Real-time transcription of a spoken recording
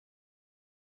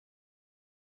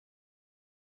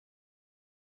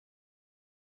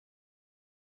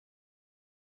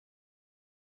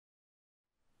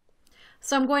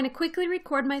So I'm going to quickly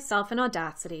record myself in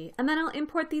Audacity, and then I'll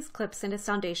import these clips into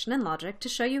Soundation and Logic to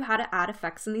show you how to add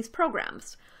effects in these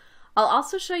programs. I'll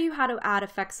also show you how to add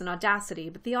effects in Audacity,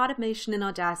 but the automation in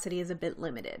Audacity is a bit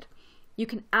limited. You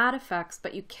can add effects,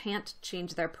 but you can't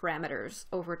change their parameters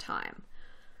over time.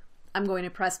 I'm going to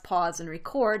press pause and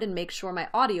record and make sure my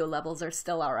audio levels are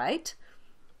still all right.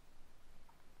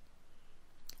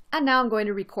 And now I'm going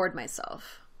to record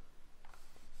myself.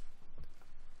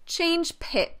 Change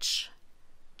pitch,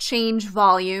 change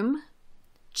volume,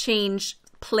 change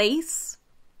place,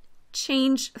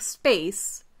 change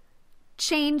space,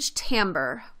 change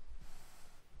timbre.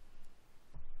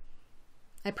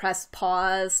 I press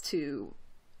pause to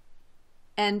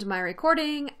end my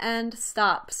recording and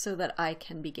stop so that I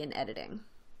can begin editing.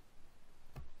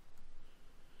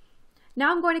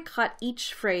 Now I'm going to cut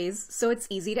each phrase so it's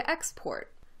easy to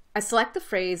export. I select the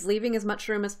phrase, leaving as much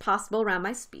room as possible around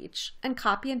my speech, and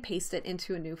copy and paste it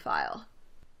into a new file.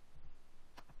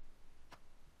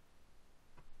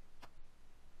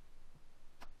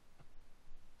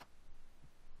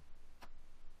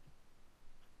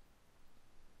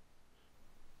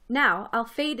 Now I'll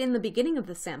fade in the beginning of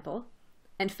the sample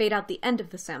and fade out the end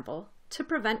of the sample to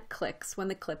prevent clicks when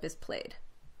the clip is played.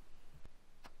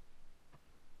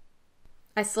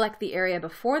 I select the area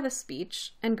before the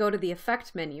speech and go to the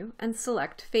Effect menu and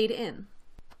select Fade In.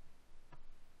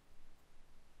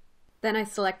 Then I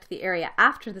select the area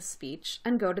after the speech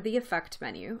and go to the Effect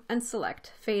menu and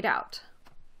select Fade Out.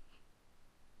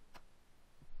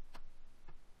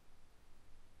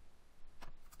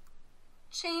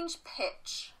 Change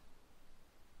pitch.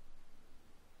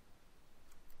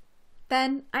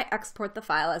 Then I export the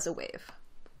file as a WAV.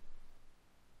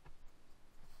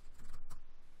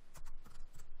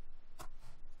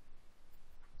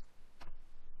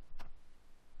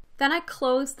 Then I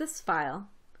close this file,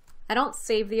 I don't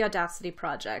save the Audacity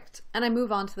project, and I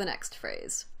move on to the next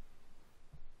phrase.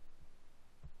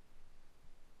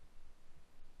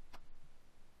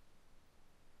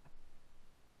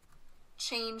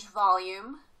 Change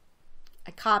volume.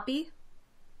 I copy.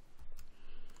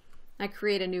 I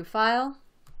create a new file.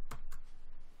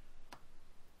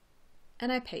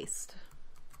 And I paste.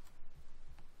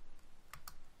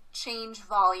 Change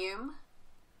volume.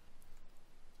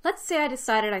 Let's say I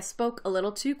decided I spoke a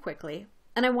little too quickly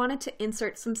and I wanted to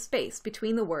insert some space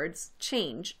between the words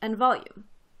change and volume.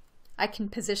 I can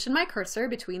position my cursor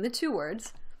between the two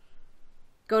words,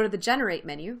 go to the Generate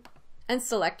menu, and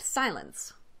select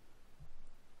Silence.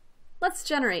 Let's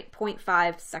generate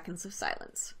 0.5 seconds of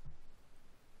silence.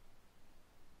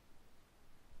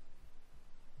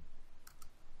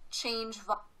 Change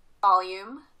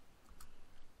volume.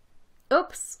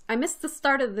 Oops, I missed the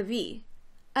start of the V.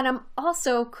 And I'm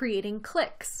also creating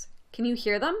clicks. Can you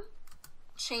hear them?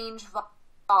 Change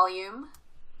volume.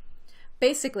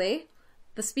 Basically,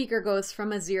 the speaker goes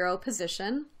from a 0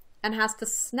 position and has to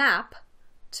snap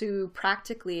to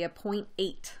practically a 0.8.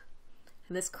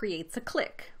 And this creates a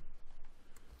click.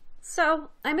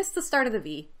 So I missed the start of the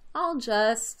V. I'll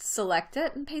just select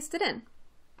it and paste it in.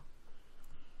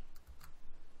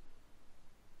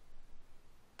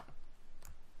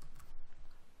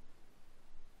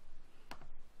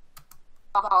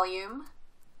 Volume.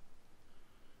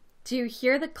 Do you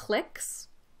hear the clicks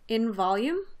in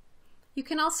volume? You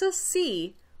can also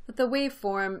see that the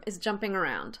waveform is jumping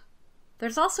around.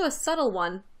 There's also a subtle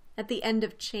one at the end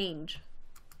of change.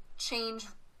 Change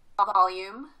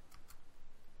volume.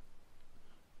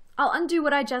 I'll undo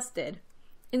what I just did.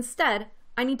 Instead,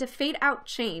 I need to fade out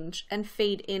change and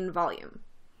fade in volume.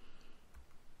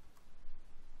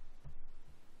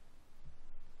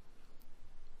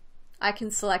 I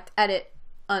can select Edit,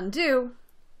 Undo,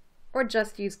 or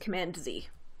just use Command Z.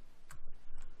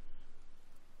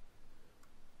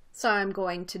 So I'm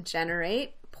going to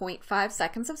generate 0.5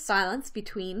 seconds of silence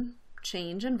between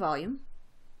change and volume.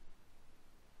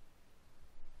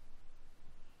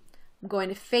 I'm going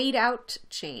to fade out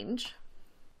change.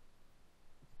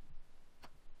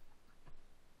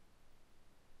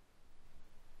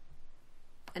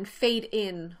 And fade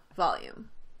in volume.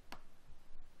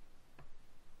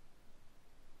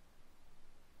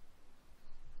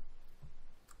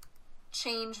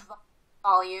 Change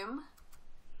volume.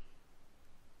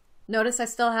 Notice I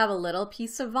still have a little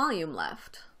piece of volume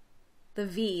left. The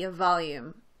V of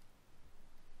volume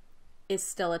is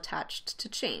still attached to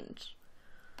change.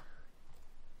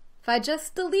 If I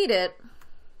just delete it,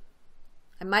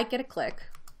 I might get a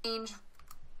click. Change.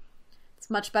 It's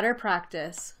much better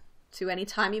practice to any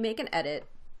time you make an edit,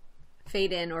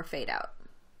 fade in or fade out.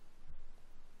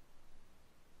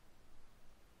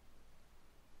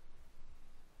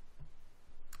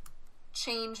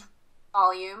 Change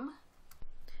volume.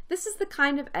 This is the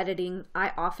kind of editing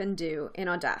I often do in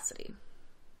Audacity.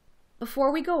 Before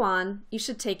we go on, you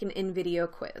should take an in-video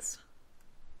quiz.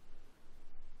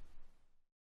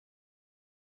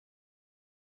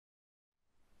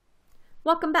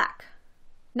 Welcome back.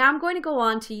 Now I'm going to go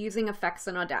on to using effects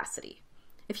in Audacity.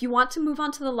 If you want to move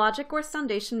on to the Logic or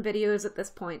Soundation videos at this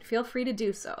point, feel free to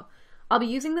do so. I'll be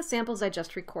using the samples I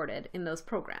just recorded in those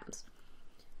programs.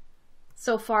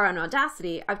 So far on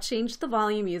Audacity, I've changed the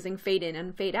volume using fade in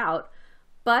and fade out,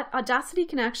 but Audacity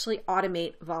can actually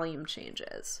automate volume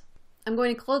changes. I'm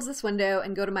going to close this window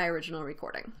and go to my original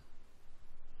recording.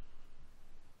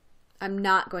 I'm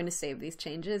not going to save these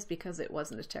changes because it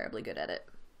wasn't a terribly good edit.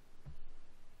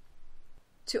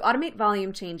 To automate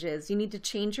volume changes, you need to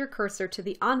change your cursor to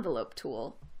the envelope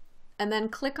tool and then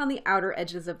click on the outer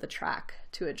edges of the track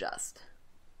to adjust.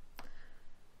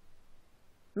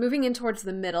 Moving in towards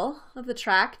the middle of the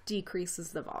track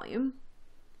decreases the volume,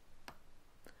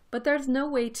 but there's no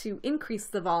way to increase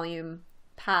the volume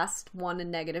past 1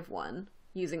 and -1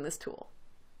 using this tool.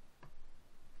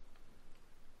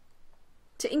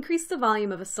 To increase the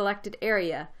volume of a selected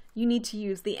area, you need to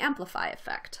use the amplify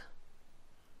effect.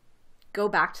 Go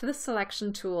back to the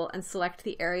selection tool and select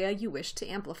the area you wish to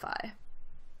amplify.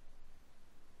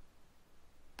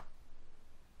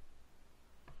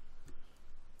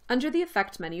 Under the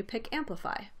effect menu, pick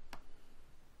Amplify.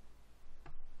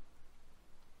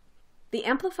 The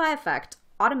Amplify effect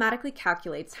automatically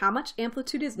calculates how much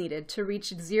amplitude is needed to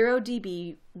reach 0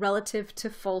 dB relative to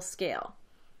full scale.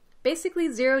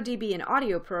 Basically, 0 dB in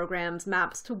audio programs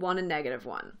maps to 1 and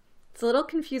 -1. It's a little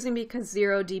confusing because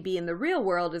 0 dB in the real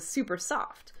world is super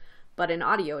soft, but in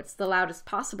audio it's the loudest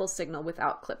possible signal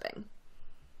without clipping.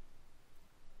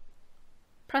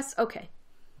 Press OK.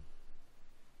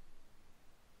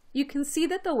 You can see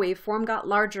that the waveform got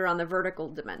larger on the vertical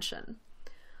dimension.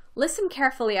 Listen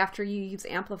carefully after you use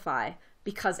Amplify,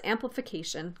 because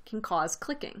amplification can cause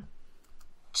clicking.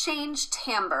 Change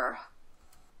timbre.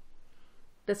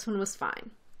 This one was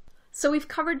fine. So we've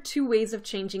covered 2 ways of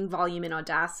changing volume in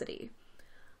Audacity.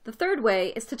 The third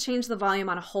way is to change the volume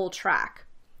on a whole track.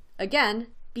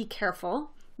 Again, be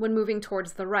careful when moving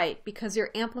towards the right because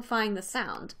you're amplifying the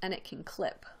sound and it can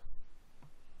clip.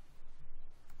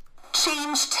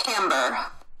 Change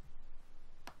timbre.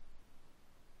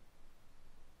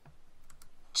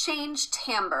 Change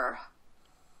timbre.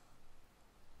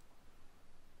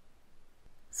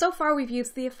 So far we've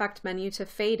used the effect menu to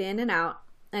fade in and out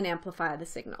and amplify the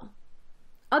signal.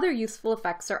 Other useful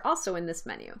effects are also in this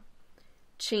menu.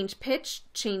 Change pitch,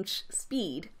 change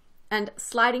speed, and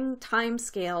sliding time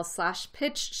scale /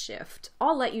 pitch shift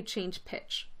all let you change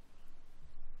pitch.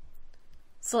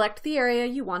 Select the area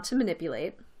you want to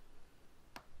manipulate.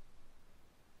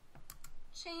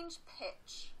 Change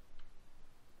pitch.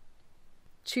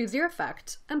 Choose your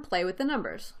effect and play with the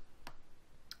numbers.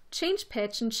 Change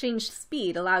pitch and change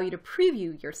speed allow you to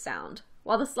preview your sound,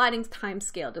 while the sliding time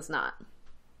scale does not.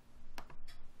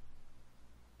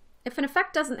 If an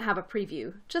effect doesn't have a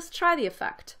preview, just try the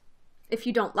effect. If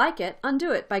you don't like it,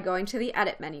 undo it by going to the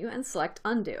Edit menu and select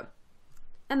Undo,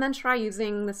 and then try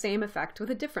using the same effect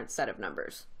with a different set of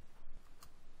numbers.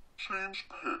 Change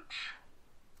pitch.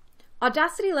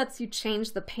 Audacity lets you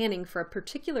change the panning for a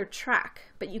particular track,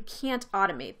 but you can't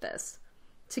automate this.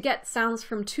 To get sounds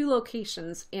from 2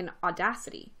 locations in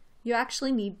Audacity, you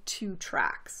actually need 2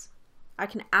 tracks. I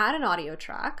can add an audio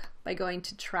track by going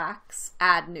to Tracks,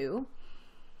 Add New,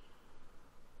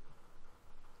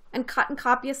 and cut and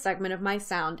copy a segment of my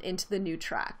sound into the new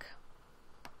track.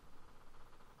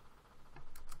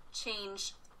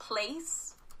 Change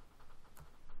place.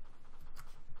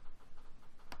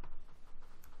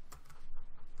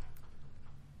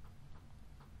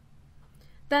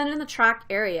 Then in the track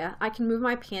area, I can move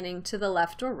my panning to the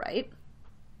left or right.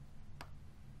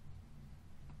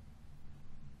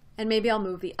 And maybe I'll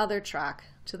move the other track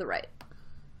to the right.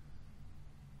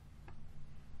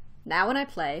 Now when I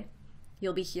play,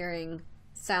 you'll be hearing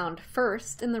sound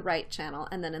first in the right channel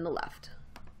and then in the left.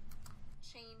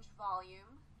 Change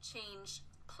volume, change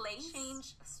place,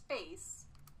 change space.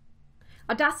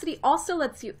 Audacity also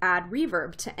lets you add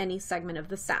reverb to any segment of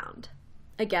the sound.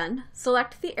 Again,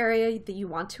 select the area that you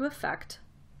want to affect,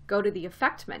 go to the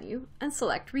Effect menu, and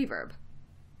select Reverb.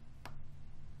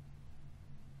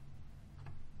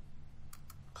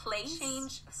 Place,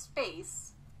 change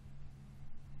space.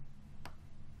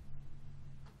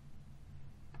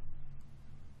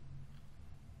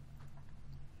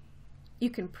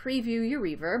 You can preview your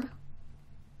reverb.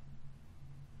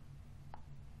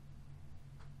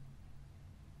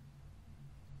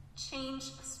 Change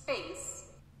space.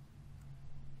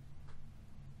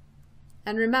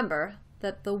 And remember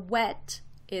that the wet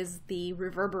is the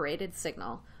reverberated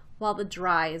signal, while the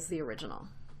dry is the original.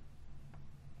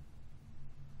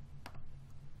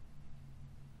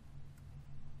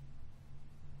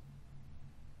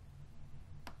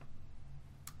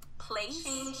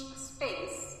 Change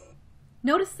space.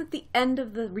 Notice that the end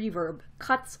of the reverb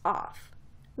cuts off.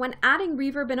 When adding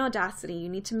reverb in Audacity, you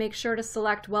need to make sure to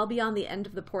select well beyond the end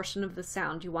of the portion of the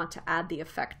sound you want to add the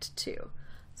effect to.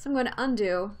 So I'm going to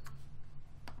undo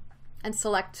and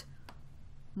select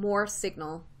more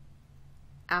signal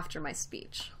after my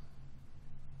speech.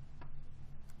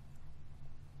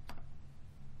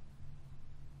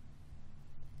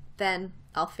 Then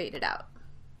I'll fade it out.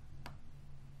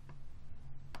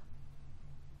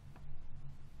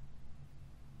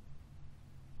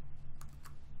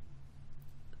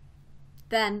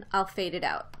 Then I'll fade it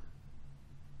out.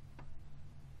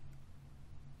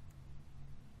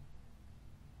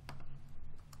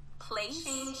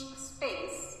 Change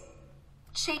space.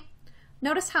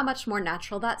 Notice how much more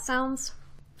natural that sounds?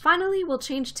 Finally, we'll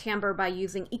change timbre by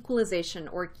using equalization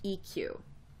or EQ.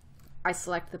 I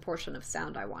select the portion of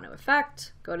sound I want to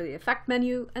affect, go to the Effect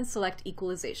menu, and select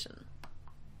Equalization.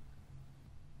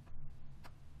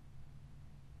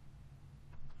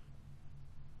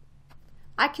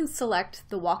 I can select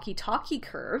the walkie-talkie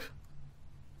curve,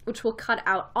 which will cut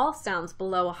out all sounds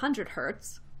below 100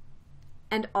 Hz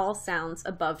and all sounds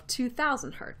above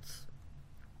 2000 Hz.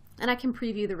 And I can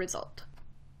preview the result.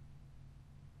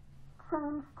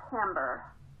 Change timbre.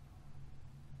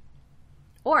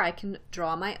 Or I can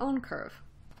draw my own curve.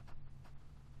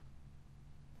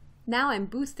 Now I'm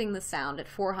boosting the sound at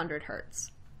 400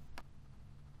 Hz.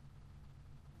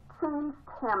 Change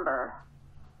timbre.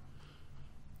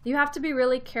 You have to be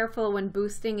really careful when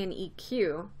boosting an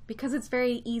EQ because it's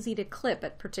very easy to clip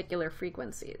at particular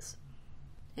frequencies.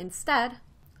 Instead,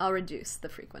 I'll reduce the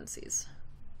frequencies.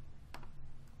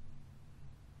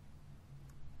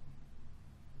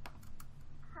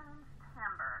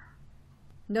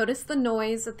 Notice the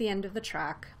noise at the end of the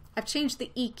track. I've changed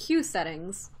the EQ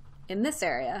settings in this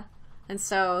area, and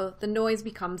so the noise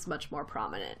becomes much more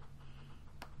prominent.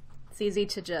 It's easy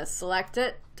to just select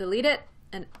it, delete it,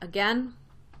 and again,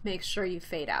 make sure you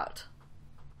fade out.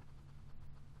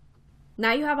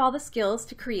 Now you have all the skills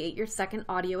to create your second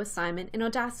audio assignment in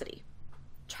Audacity.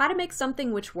 Try to make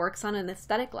something which works on an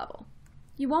aesthetic level.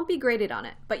 You won't be graded on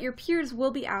it, but your peers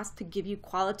will be asked to give you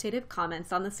qualitative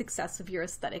comments on the success of your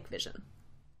aesthetic vision.